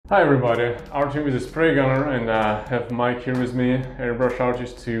Hi everybody, our team is a spray gunner and I have Mike here with me, Airbrush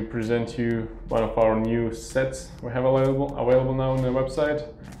artist, to present you one of our new sets we have available now on the website.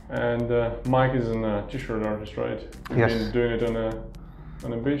 And Mike is a t-shirt artist, right? You've been doing it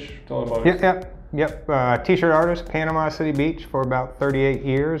on a beach. Tell about it. Yep. T-shirt artist, Panama City Beach for about 38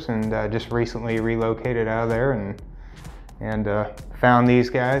 years, and just recently relocated out of there and found these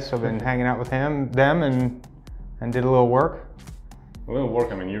guys. So I've been hanging out with them, and did a little work. A little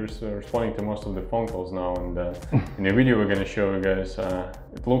work. I mean, you're responding to most of the phone calls now, and in the video we're going to show you guys,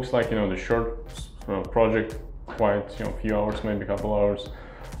 it looks like, the short project, quite, a few hours, maybe a couple hours,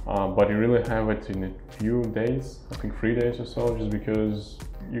 but you really have it in a few days, I think 3 days or so, just because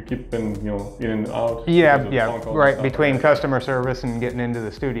you keep in, in and out. Right, between customer service and getting into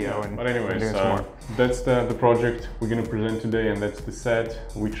the studio. But anyways, that's the project we're going to present today, and that's the set.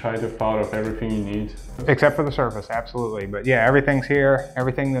 We try to follow up everything you need. Except for the surface, absolutely. But yeah, everything's here.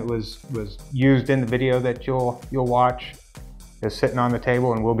 Everything that was used in the video that you'll watch is sitting on the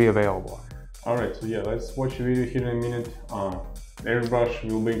table and will be available. All right, so yeah, let's watch the video here in a minute. Airbrush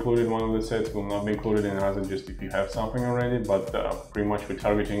will be included in one of the sets, will not be included in others, just if you have something already, but pretty much we're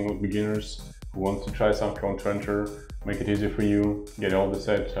targeting beginners who want to try something, want to enter, make it easy for you, get all the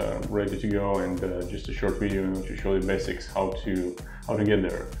set ready to go, and just a short video in which you show the basics, how to get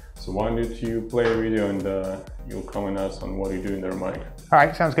there. So why don't you play a video and you'll comment us on what you do in there, Mike. All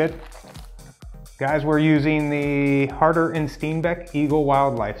right, sounds good. Guys, we're using the Harder & Steenbeck Eagle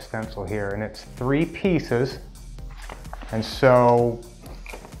Wildlife stencil here, and it's 3 pieces. And so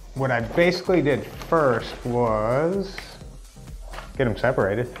what I basically did first was get them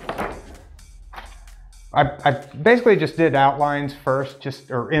separated. I basically just did outlines first,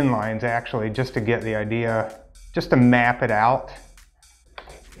 or inlines actually, just to get the idea, just to map it out.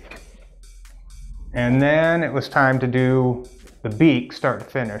 And then it was time to do the beak, start to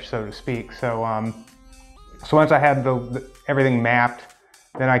finish, so to speak. So, so once I had everything mapped,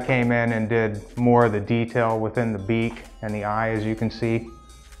 then I came in and did more of the detail within the beak and the eye, as you can see.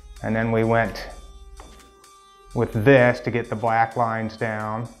 And then we went with this to get the black lines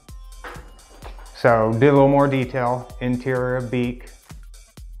down. So did a little more detail, interior of beak.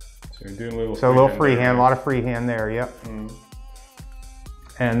 So you're doing a little freehand, a lot of freehand there, yep.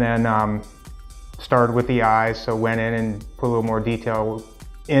 And then started with the eyes, so went in and put a little more detail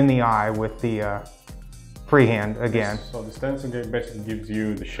in the eye with the freehand again. So the stencil basically gives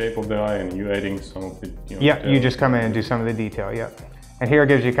you the shape of the eye, and you adding some of the yeah, you just come in and do some of the detail, yep. And here it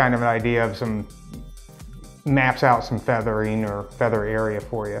gives you kind of an idea of maps out some feathering or feather area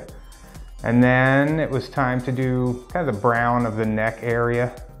for you. And then it was time to do kind of the brown of the neck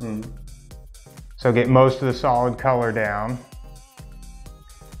area. So get most of the solid color down.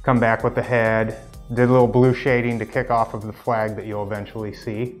 Come back with the head. Did a little blue shading to kick off of the flag that you'll eventually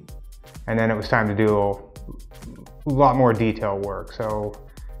see. And then it was time to do a lot more detail work. So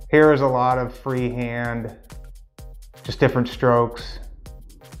here is a lot of freehand, just different strokes,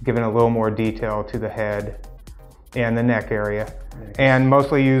 giving a little more detail to the head and the neck area. And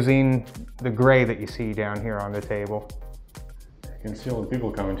mostly using the gray that you see down here on the table. You can see all the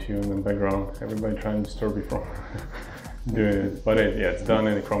people coming to you in the background. Everybody trying to disturb you from doing it. But yeah, it's done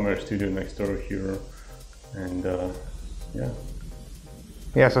in the ChromaAir studio next door here. And yeah.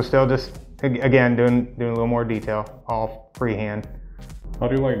 Yeah, so still just, again, doing a little more detail, all freehand. How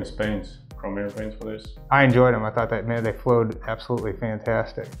do you like the paints, ChromaAir paints for this? I enjoyed them. I thought that, man, they flowed absolutely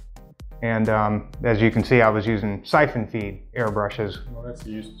fantastic. And as you can see, I was using siphon feed airbrushes. Well, that's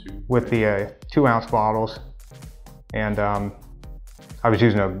used to. With the 2-ounce bottles. And I was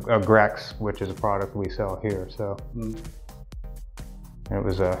using a Grubbs, which is a product we sell here. So and it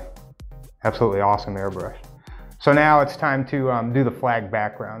was a absolutely awesome airbrush. So now it's time to do the flag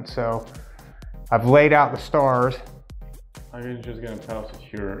background. So I've laid out the stars. I'm just gonna pass it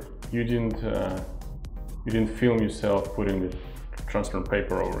here. You didn't film yourself putting the transparent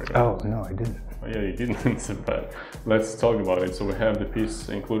paper over it. Oh no, I didn't. Oh, yeah, you didn't. But let's talk about it. So we have the piece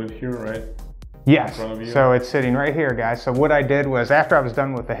included here, right? Yes. So it's sitting right here, guys. So what I did was, after I was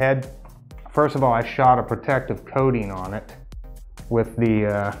done with the head, first of all, I shot a protective coating on it with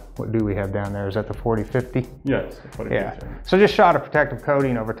the, what do we have down there? Is that the 4050? Yes, 4050. Yeah. So just shot a protective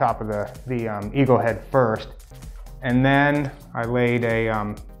coating over top of the eagle head first. And then I laid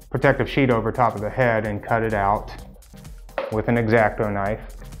a protective sheet over top of the head and cut it out with an X-Acto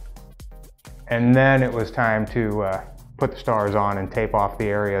knife. And then it was time to put the stars on and tape off the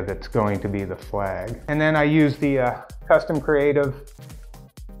area that's going to be the flag. And then I used the custom creative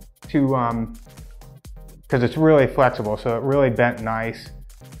to, because it's really flexible, so it really bent nice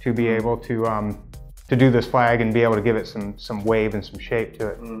to be able to do this flag and be able to give it some wave and some shape to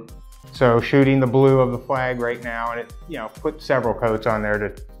it. So shooting the blue of the flag right now, and it, you know, put several coats on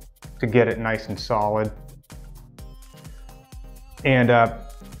there to get it nice and solid. And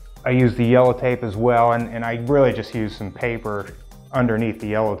I use the yellow tape as well, and I really just use some paper underneath the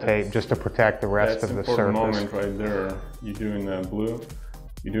yellow tape just to protect the rest of the surface. That's an important moment right there. You're doing the blue,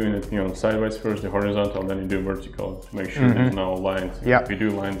 you're doing it, you know, sideways first, the horizontal, then you do vertical to make sure there's no lines. Yep. If you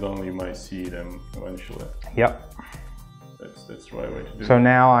do lines only, you might see them eventually. Yep. That's the right way to do it. So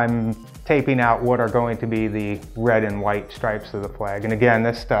now I'm taping out what are going to be the red and white stripes of the flag. And again,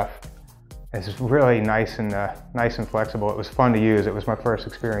 this stuff is really nice and flexible. It was fun to use. It was my first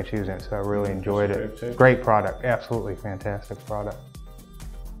experience using it, so I really enjoyed it. Great product, absolutely fantastic product.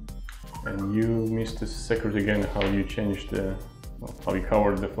 And you missed a secret again, how you changed the, well, how you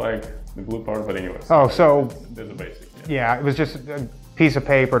covered the flag, the blue part, but anyways. Oh, so there's a basic. Yeah, it was just a piece of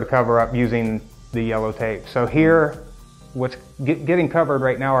paper to cover up using the yellow tape. So here, what's getting covered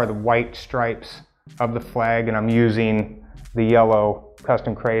right now are the white stripes of the flag, and I'm using the yellow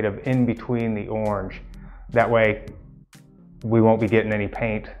custom creative in between the orange. That way we won't be getting any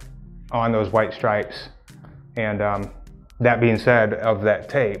paint on those white stripes. And that being said, of that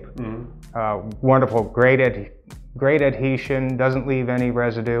tape, wonderful, great adhesion, doesn't leave any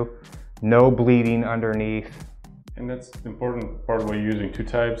residue, no bleeding underneath. And that's the important part why you're using two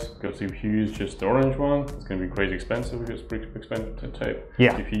types, because if you use just the orange one, it's going to be crazy expensive because it's pretty expensive tape.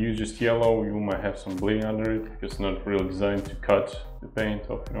 Yeah. If you use just yellow, you might have some bleeding under it because it's not really designed to cut the paint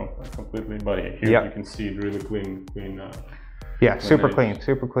off, you know, completely. But here you can see it really clean. Yeah, super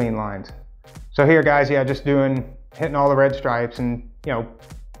clean lines. So here, guys, yeah, just hitting all the red stripes and, you know,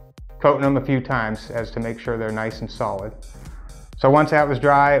 coating them a few times as to make sure they're nice and solid. So once that was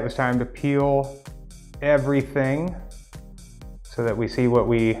dry, it was time to peel everything so that we see what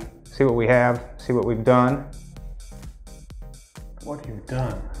we have, see what we've done. What have you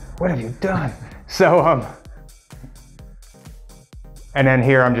done? What have you done? So and then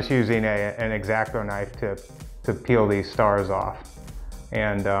here I'm just using an X-Acto knife to peel these stars off,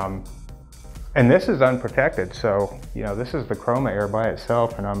 and this is unprotected, so you know, this is the ChromaAir by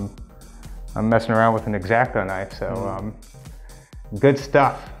itself, and I'm messing around with an X-Acto knife, so good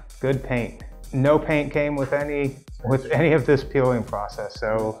stuff, good paint. No paint came with any of this peeling process,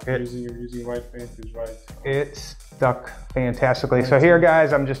 so you're using white paint is right. It stuck fantastically. So here,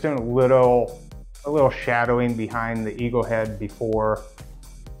 guys, I'm just doing a little shadowing behind the eagle head before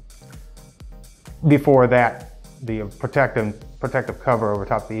that the protective cover over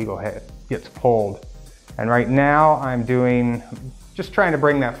top of the eagle head gets pulled. And right now I'm just trying to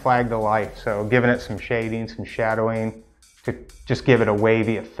bring that flag to life. So giving it some shading, some shadowing to just give it a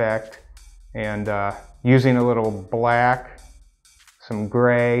wavy effect. And using a little black, some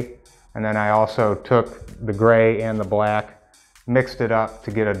gray, and then I also took the gray and the black, mixed it up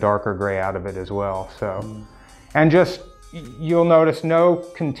to get a darker gray out of it as well. So, and just, you'll notice no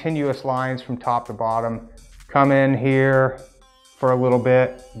continuous lines from top to bottom. Come in here for a little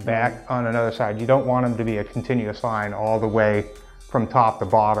bit, back on another side. You don't want them to be a continuous line all the way from top to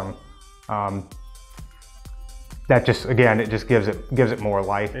bottom. That just, again, it just gives it more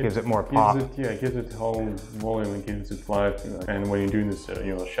life, gives it more pop. It gives it whole volume, it gives it life. And when you're doing this,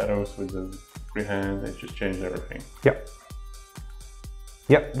 you know, shadows with the freehand, it just changes everything. Yep.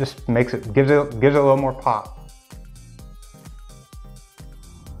 Yep, just gives it a little more pop.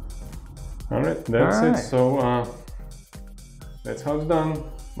 All right, that's it. So that's how it's done.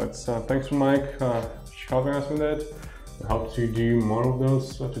 Thanks to Mike helping us with that. I hope to do more of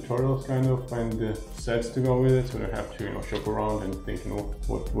those tutorials kind of, and sets to go with it, so you don't have to, you know, shop around and think, you know,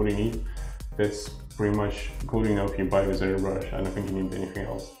 what you need. That's pretty much, including, you know, if you buy this airbrush, I don't think you need anything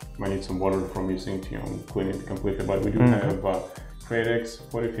else. You might need some water from using to, you know, clean it completely, but we do have Createx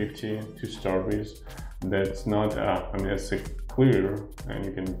 4050 to start with. That's not, I mean, that's a clear, and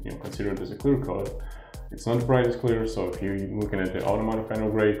you can, you know, consider it as a clear coat. It's not the brightest clear, so if you're looking at the automotive kind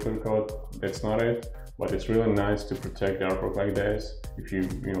of grade clear coat, that's not it. But it's really nice to protect the artwork like this. If you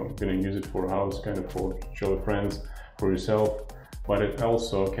gonna use it for a house, kind of for show friends, for yourself. But it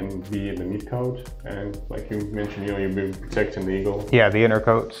also can be the mid coat, and like you mentioned, you know, you've been protecting the eagle. Yeah, the inner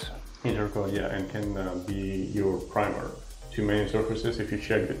coats. Inner coat, yeah, and can be your primer to many surfaces. If you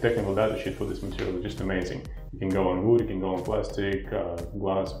check the technical data sheet for this material, it's just amazing. You can go on wood, you can go on plastic,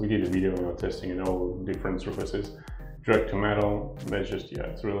 glass. We did a video, you know, testing in all different surfaces. Direct to metal, that's just, yeah,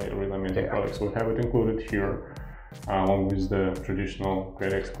 it's really amazing product. So we have it included here, along with the traditional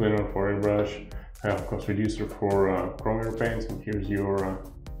Createx cleaner for airbrush. I have, of course, reducer for ChromaAir paints, and here's your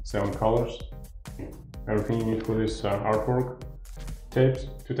 7 colors. Everything you need for this artwork. tapes,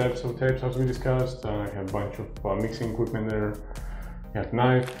 2 types of tapes as we discussed. You have a bunch of mixing equipment there. You have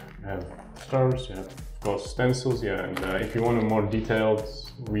knife, you have stars, you have of course stencils, yeah. And if you want a more detailed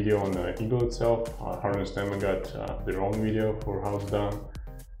video on the eagle itself, Harlan and Steenbeck got their own video for how it's done.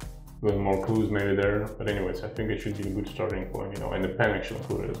 A little more clues maybe there, but anyways, I think it should be a good starting point, you know, and the pen actually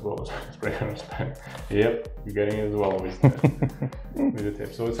included as well as spray gunner's pen. Yep, you're getting it as well with the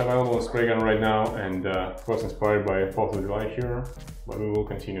tape. So it's available on spray gun right now, and of course inspired by 4th of July here, but we will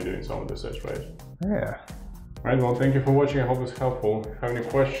continue doing some of the sets, right? Yeah. Alright, well, thank you for watching. I hope it's helpful. If you have any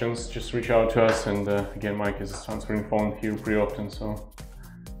questions, just reach out to us, and again, Mike is answering phone here pretty often, so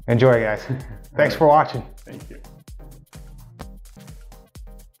enjoy, guys. Thanks for watching. Thank you.